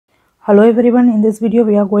Hello everyone, in this video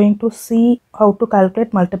we are going to see how to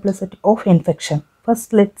calculate multiplicity of infection.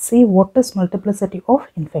 First let's see what is multiplicity of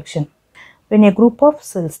infection. When a group of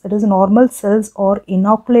cells, that is normal cells, are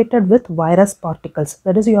inoculated with virus particles,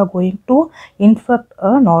 that is you are going to infect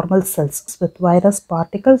a normal cells with virus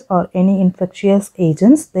particles or any infectious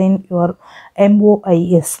agents, then your MOI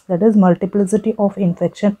is, that is multiplicity of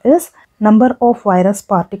infection, is number of virus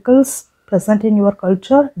particles present in your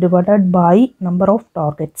culture divided by number of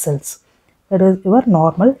target cells, that is your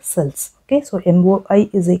normal cells. Okay, so MOI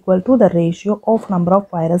is equal to the ratio of number of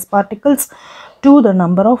virus particles to the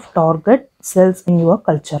number of target cells in your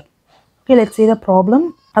culture. Okay, let's see the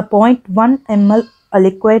problem. A 0.1 ml a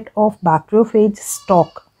liquid of bacteriophage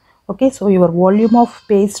stock. Okay, so your volume of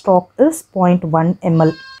phage stock is 0.1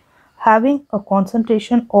 ml. Having a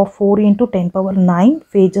concentration of 4 into 10 power 9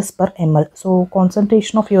 phages per ml. So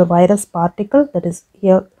concentration of your virus particle, that is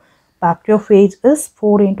here bacteriophage, is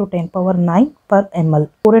 4 into 10 power 9 per ml.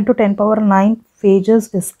 4 into 10 power 9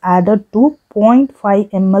 phages is added to 0.5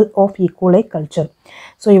 ml of E. coli culture.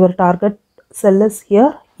 So your target cell is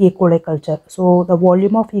here E. coli culture. So the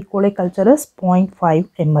volume of E. coli culture is 0.5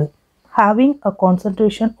 ml. Having a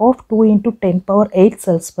concentration of 2 into 10 power 8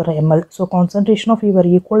 cells per ml. So concentration of your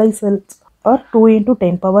E. coli cells are 2 into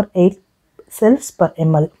 10 power 8 cells per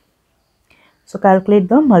ml. So calculate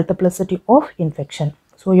the multiplicity of infection.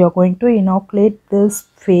 So you are going to inoculate this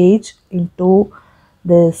phage into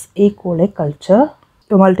this E. coli culture.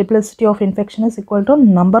 The multiplicity of infection is equal to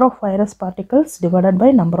number of virus particles divided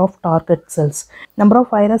by number of target cells. Number of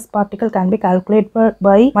virus particles can be calculated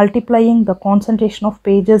by multiplying the concentration of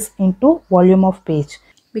phages into volume of phage.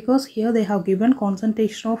 Because here they have given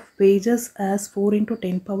concentration of phages as 4 into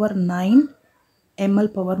 10 power 9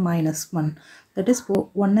 ml power minus 1. That is,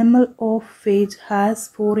 1 ml of phage has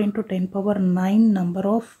 4 into 10 power 9 number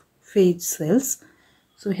of phage cells.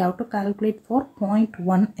 So we have to calculate for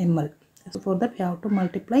 0.1 ml. So for that we have to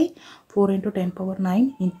multiply 4 into 10 power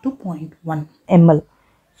 9 into 0.1 ml.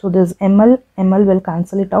 So this ml will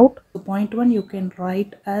cancel it out. So 0.1 you can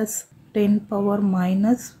write as 10 power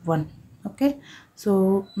minus 1. Okay,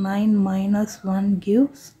 so 9 minus 1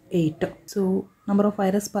 gives 8. So number of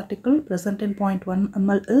virus particle present in 0.1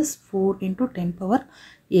 ml is 4 into 10 power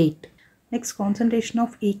 8. Next, concentration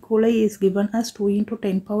of E. coli is given as 2 into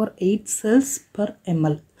 10 power 8 cells per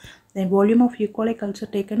ml. Then volume of E. coli culture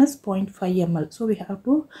taken is 0.5 ml. So we have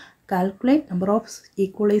to calculate number of E.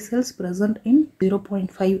 coli cells present in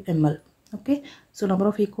 0.5 ml. Okay, so number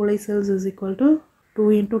of E. coli cells is equal to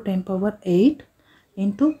 2 into 10 power 8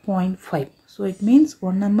 into 0.5. So it means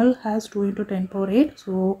 1 ml has 2 into 10 power 8.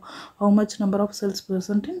 So how much number of cells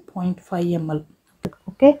present in 0.5 ml?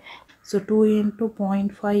 Okay, so 2 into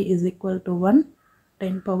 0.5 is equal to 1,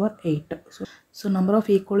 10 power 8. So number of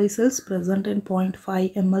E. coli cells present in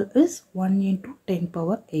 0.5 ml is 1 into 10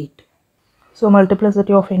 power 8. So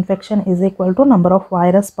multiplicity of infection is equal to number of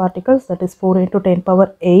virus particles, that is 4 into 10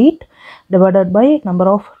 power 8 divided by number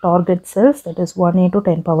of target cells, that is 1 into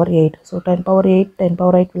 10 power 8. So 10 power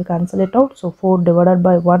 8 will cancel it out. So 4 divided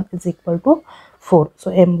by 1 is equal to 4.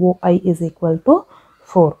 So MOI is equal to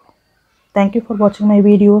 4. Thank you for watching my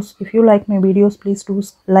videos. If you like my videos, please do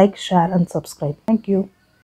like, share and subscribe. Thank you.